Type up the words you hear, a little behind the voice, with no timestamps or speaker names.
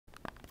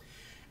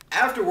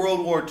After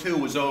World War II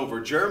was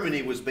over,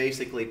 Germany was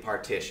basically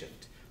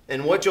partitioned.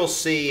 And what you'll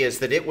see is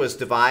that it was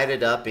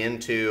divided up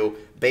into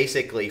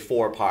basically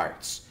four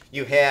parts.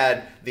 You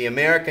had the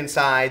American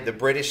side, the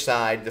British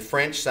side, the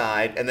French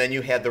side, and then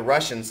you had the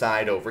Russian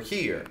side over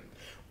here.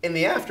 In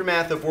the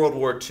aftermath of World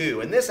War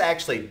II, and this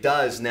actually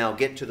does now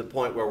get to the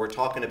point where we're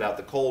talking about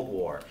the Cold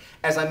War,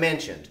 as I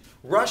mentioned,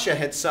 Russia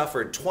had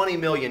suffered 20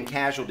 million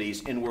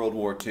casualties in World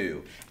War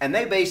II, and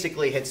they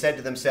basically had said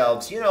to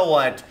themselves, you know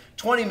what,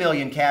 20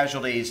 million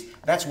casualties,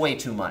 that's way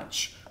too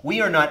much. We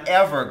are not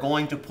ever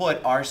going to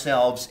put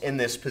ourselves in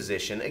this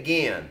position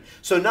again.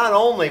 So not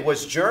only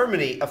was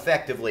Germany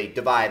effectively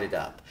divided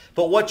up,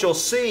 but what you'll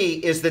see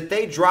is that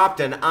they dropped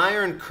an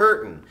iron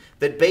curtain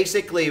that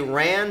basically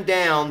ran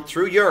down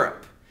through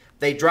Europe.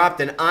 They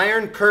dropped an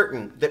iron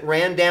curtain that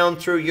ran down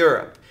through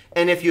Europe.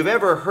 And if you've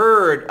ever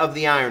heard of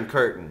the Iron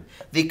Curtain,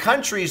 the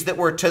countries that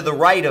were to the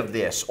right of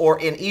this, or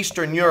in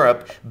Eastern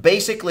Europe,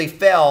 basically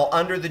fell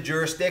under the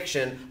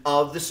jurisdiction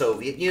of the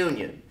Soviet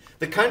Union.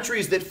 The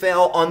countries that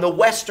fell on the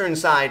western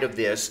side of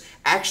this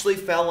actually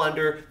fell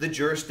under the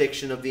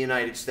jurisdiction of the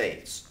United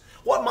States.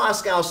 What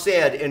Moscow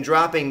said in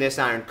dropping this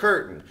Iron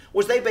Curtain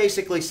was they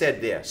basically said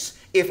this: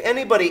 if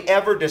anybody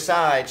ever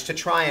decides to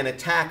try and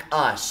attack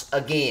us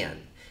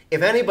again,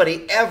 if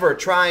anybody ever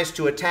tries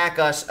to attack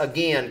us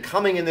again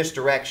coming in this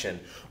direction,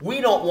 we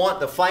don't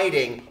want the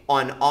fighting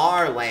on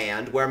our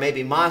land where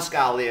maybe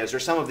Moscow is or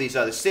some of these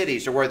other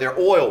cities or where their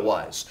oil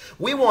was.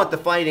 We want the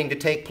fighting to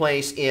take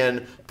place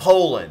in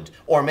Poland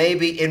or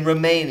maybe in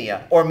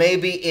Romania or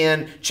maybe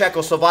in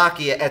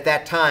Czechoslovakia at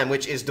that time,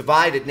 which is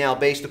divided now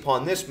based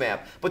upon this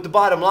map. But the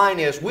bottom line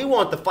is we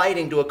want the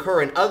fighting to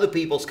occur in other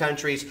people's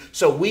countries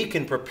so we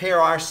can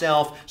prepare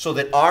ourselves so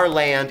that our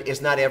land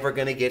is not ever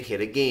going to get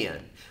hit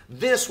again.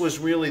 This was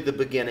really the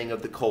beginning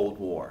of the Cold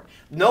War.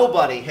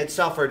 Nobody had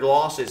suffered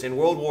losses in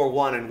World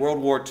War I and World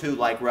War II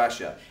like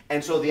Russia.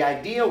 And so the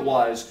idea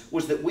was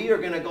that we are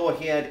going to go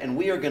ahead and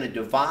we are going to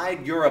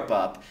divide Europe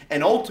up,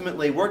 and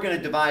ultimately we're going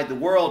to divide the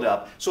world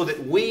up so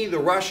that we, the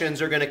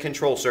Russians, are going to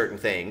control certain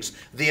things.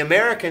 The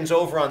Americans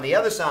over on the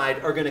other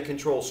side are going to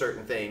control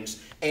certain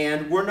things.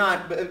 And we're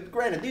not,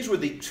 granted, these were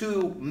the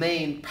two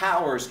main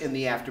powers in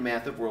the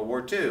aftermath of World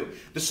War II.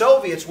 The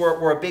Soviets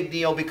were a big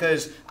deal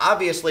because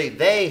obviously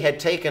they had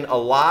taken a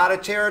lot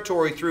of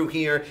territory through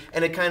here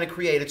and it kind of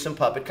created some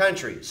puppet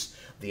countries.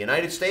 The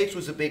United States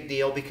was a big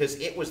deal because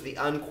it was the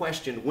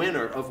unquestioned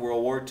winner of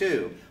World War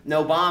II.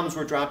 No bombs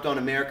were dropped on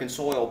American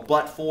soil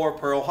but for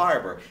Pearl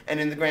Harbor. And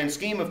in the grand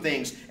scheme of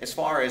things, as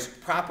far as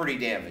property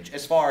damage,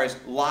 as far as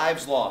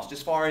lives lost,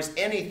 as far as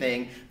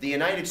anything, the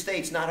United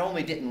States not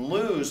only didn't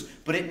lose,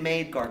 but it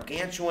made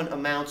gargantuan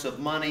amounts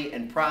of money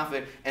and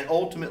profit and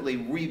ultimately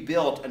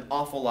rebuilt an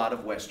awful lot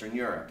of Western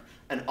Europe.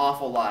 An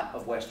awful lot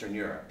of Western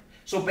Europe.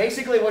 So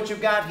basically what you've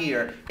got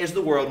here is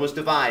the world was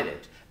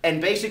divided. And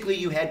basically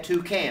you had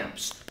two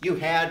camps. You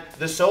had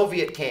the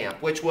Soviet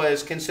camp, which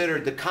was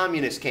considered the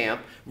communist camp,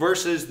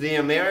 versus the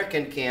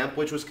American camp,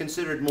 which was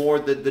considered more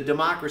the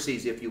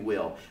democracies, if you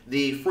will,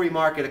 the free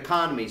market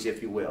economies, if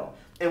you will.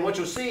 And what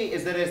you'll see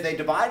is that as they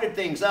divided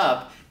things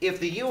up, if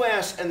the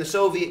U.S. and the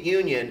Soviet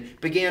Union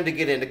began to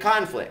get into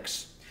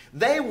conflicts,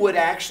 they would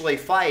actually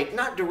fight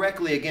not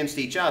directly against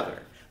each other.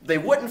 They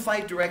wouldn't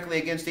fight directly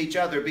against each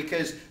other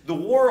because the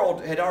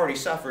world had already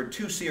suffered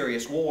two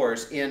serious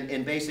wars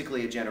in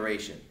basically a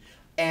generation.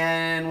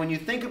 And when you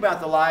think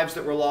about the lives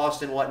that were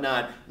lost and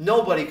whatnot,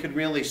 nobody could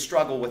really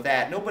struggle with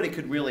that. Nobody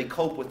could really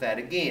cope with that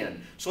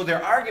again. So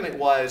their argument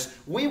was,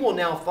 we will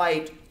now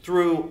fight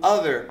through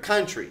other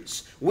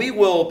countries. We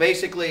will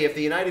basically, if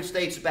the United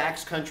States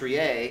backs country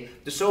A,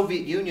 the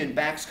Soviet Union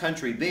backs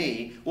country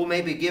B, we'll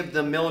maybe give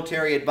them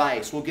military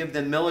advice, we'll give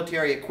them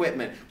military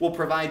equipment, we'll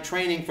provide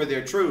training for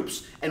their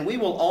troops, and we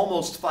will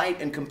almost fight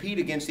and compete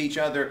against each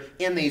other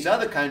in these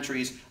other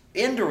countries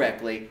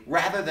indirectly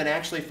rather than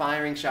actually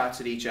firing shots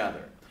at each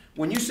other.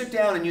 When you sit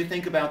down and you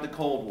think about the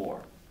Cold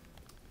War,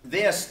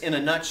 this, in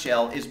a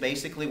nutshell, is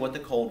basically what the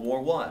Cold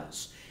War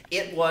was.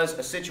 It was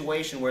a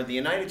situation where the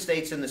United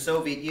States and the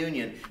Soviet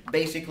Union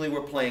basically were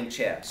playing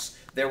chess.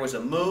 There was a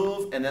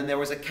move and then there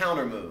was a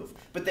counter move,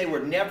 but they were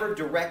never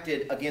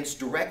directed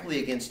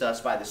directly against us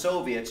by the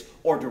Soviets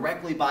or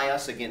directly by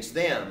us against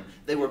them.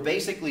 They were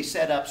basically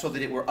set up so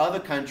that it were other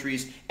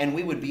countries and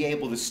we would be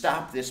able to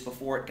stop this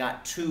before it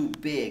got too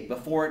big,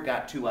 before it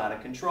got too out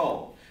of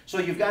control. So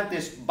you've got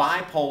this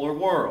bipolar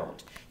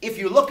world. If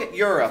you look at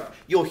Europe,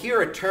 you'll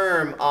hear a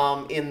term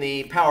in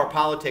the Power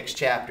Politics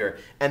chapter,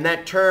 and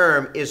that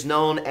term is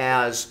known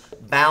as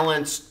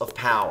balance of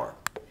power.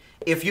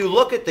 If you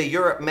look at the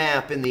Europe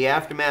map in the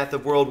aftermath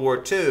of World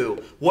War II,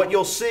 what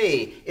you'll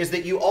see is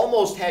that you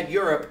almost had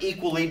Europe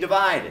equally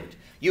divided.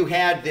 You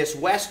had this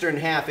western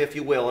half, if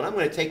you will, and I'm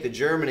going to take the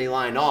Germany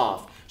line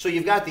off. So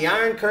you've got the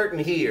Iron Curtain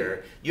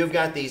here, you've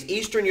got these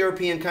Eastern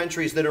European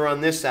countries that are on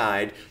this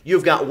side,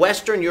 you've got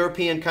Western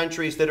European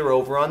countries that are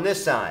over on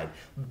this side.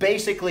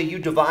 Basically, you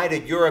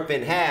divided Europe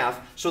in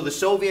half, so the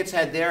Soviets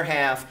had their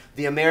half,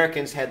 the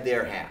Americans had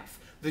their half.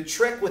 The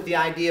trick with the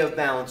idea of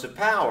balance of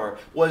power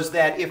was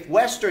that if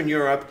Western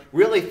Europe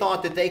really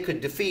thought that they could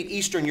defeat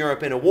Eastern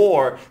Europe in a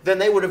war, then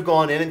they would have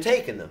gone in and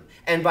taken them.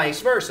 And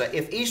vice versa.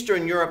 If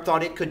Eastern Europe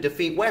thought it could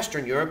defeat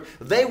Western Europe,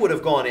 they would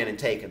have gone in and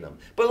taken them.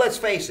 But let's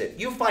face it,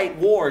 you fight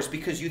wars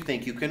because you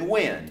think you can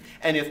win.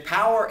 And if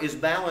power is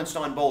balanced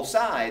on both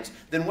sides,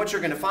 then what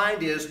you're going to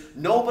find is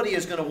nobody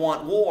is going to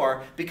want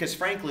war because,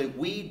 frankly,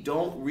 we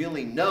don't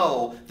really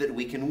know that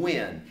we can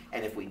win.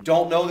 And if we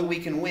don't know that we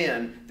can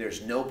win,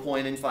 there's no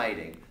point in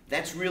fighting.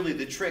 That's really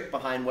the trick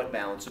behind what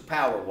balance of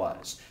power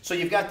was. So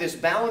you've got this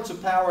balance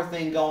of power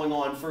thing going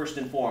on first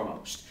and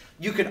foremost.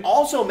 You could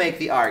also make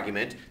the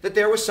argument that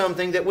there was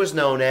something that was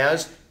known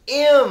as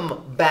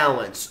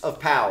imbalance of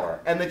power.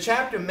 And the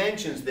chapter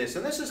mentions this,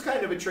 and this is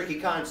kind of a tricky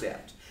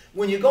concept.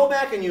 When you go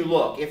back and you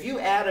look, if you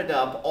added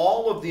up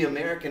all of the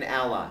American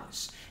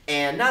allies,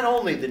 and not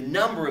only the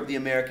number of the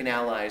American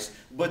allies,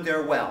 but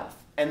their wealth,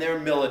 and their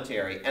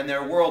military, and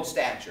their world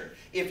stature.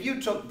 If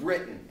you took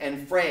Britain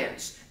and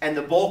France and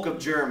the bulk of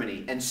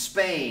Germany and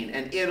Spain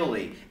and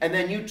Italy, and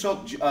then you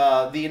took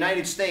the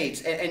United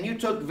States and you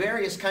took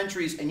various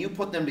countries and you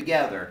put them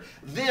together,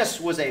 this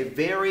was a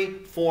very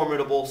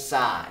formidable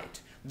side.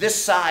 This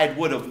side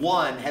would have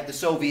won had the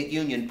Soviet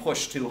Union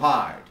pushed too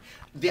hard.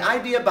 The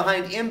idea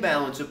behind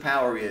imbalance of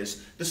power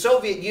is the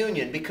Soviet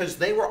Union, because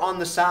they were on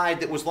the side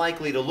that was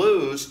likely to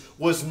lose,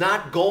 was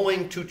not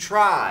going to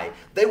try.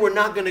 They were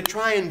not going to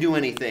try and do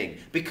anything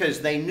because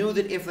they knew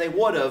that if they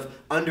would have,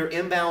 under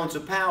imbalance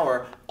of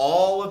power,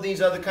 all of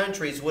these other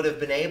countries would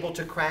have been able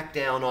to crack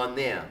down on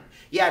them.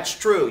 Yeah, it's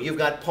true. You've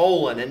got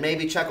Poland and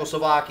maybe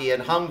Czechoslovakia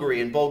and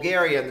Hungary and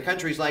Bulgaria and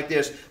countries like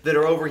this that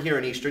are over here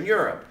in Eastern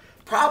Europe.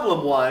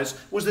 Problem was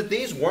that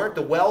these weren't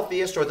the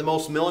wealthiest or the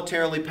most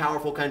militarily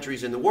powerful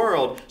countries in the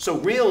world. So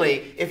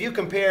really, if you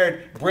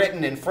compared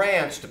Britain and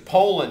France to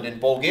Poland and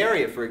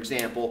Bulgaria, for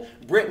example,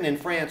 Britain and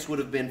France would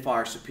have been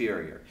far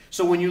superior.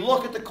 So when you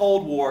look at the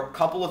Cold War, a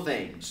couple of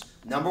things.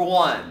 Number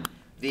one,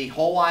 the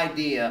whole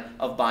idea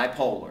of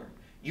bipolar.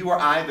 You are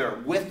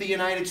either with the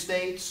United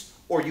States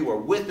or you were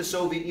with the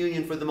Soviet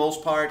Union for the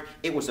most part.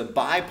 It was a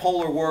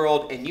bipolar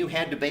world, and you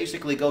had to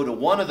basically go to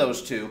one of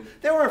those two.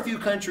 There were a few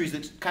countries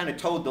that kind of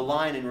towed the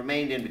line and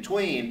remained in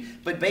between,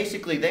 but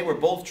basically they were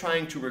both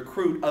trying to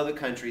recruit other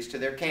countries to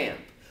their camp.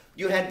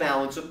 You had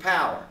balance of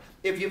power.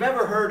 If you've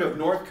ever heard of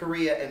North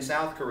Korea and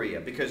South Korea,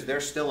 because they're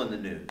still in the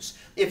news,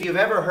 if you've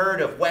ever heard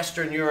of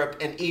Western Europe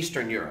and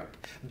Eastern Europe,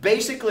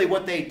 basically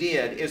what they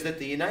did is that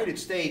the United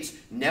States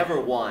never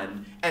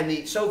won and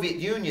the Soviet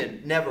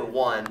Union never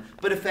won,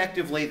 but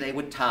effectively they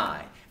would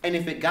tie. And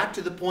if it got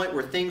to the point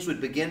where things would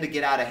begin to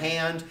get out of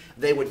hand,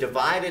 they would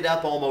divide it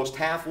up almost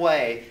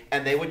halfway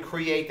and they would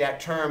create that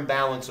term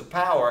balance of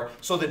power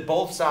so that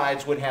both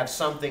sides would have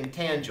something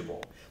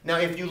tangible. Now,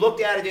 if you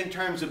looked at it in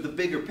terms of the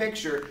bigger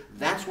picture,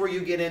 that's where you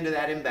get into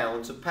that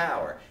imbalance of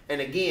power.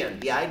 And again,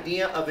 the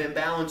idea of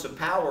imbalance of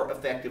power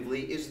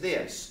effectively is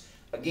this.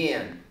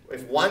 Again,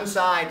 if one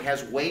side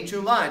has way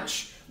too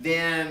much,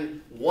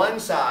 then one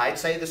side,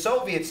 say the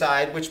Soviet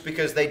side, which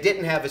because they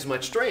didn't have as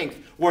much strength,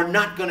 were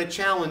not going to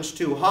challenge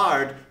too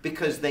hard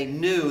because they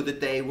knew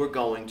that they were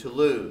going to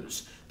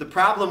lose. The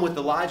problem with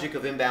the logic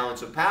of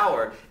imbalance of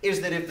power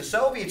is that if the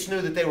Soviets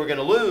knew that they were going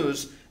to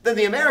lose, then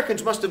the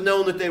Americans must have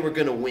known that they were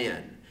going to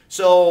win.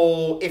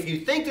 So if you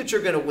think that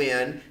you're going to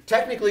win,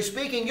 technically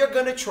speaking, you're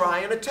going to try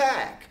and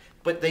attack.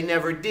 But they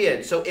never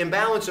did. So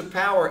imbalance of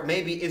power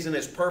maybe isn't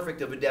as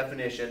perfect of a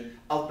definition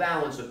of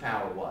balance of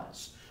power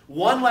was.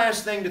 One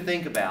last thing to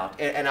think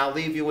about, and I'll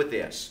leave you with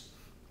this.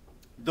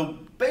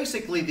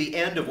 Basically, the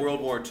end of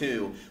World War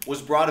II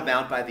was brought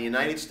about by the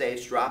United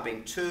States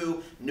dropping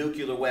 2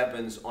 nuclear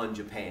weapons on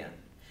Japan.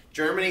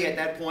 Germany at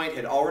that point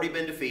had already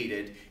been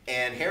defeated,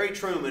 and Harry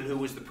Truman, who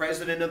was the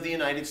President of the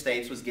United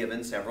States, was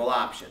given several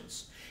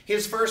options.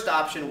 His first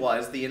option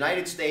was the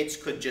United States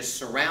could just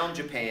surround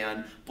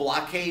Japan,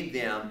 blockade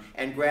them,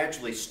 and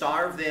gradually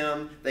starve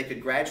them. They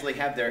could gradually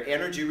have their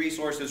energy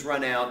resources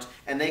run out,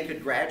 and they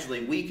could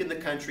gradually weaken the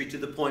country to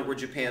the point where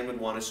Japan would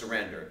want to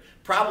surrender.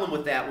 Problem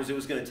with that was it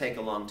was going to take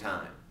a long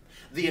time.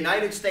 The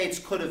United States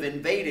could have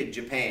invaded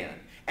Japan.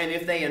 And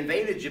if they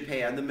invaded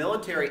Japan, the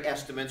military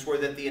estimates were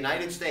that the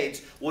United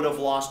States would have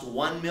lost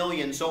 1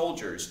 million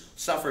soldiers,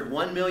 suffered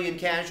 1 million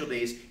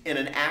casualties in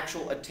an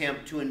actual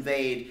attempt to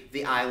invade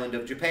the island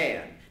of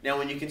Japan. Now,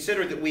 when you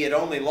consider that we had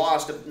only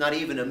lost not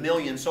even 1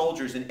 million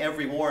soldiers in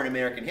every war in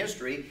American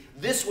history,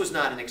 this was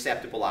not an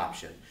acceptable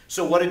option.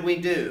 So what did we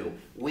do?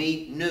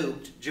 We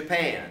nuked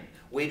Japan.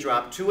 We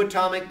dropped 2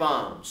 atomic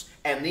bombs.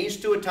 And these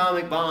 2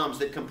 atomic bombs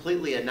that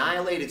completely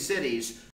annihilated cities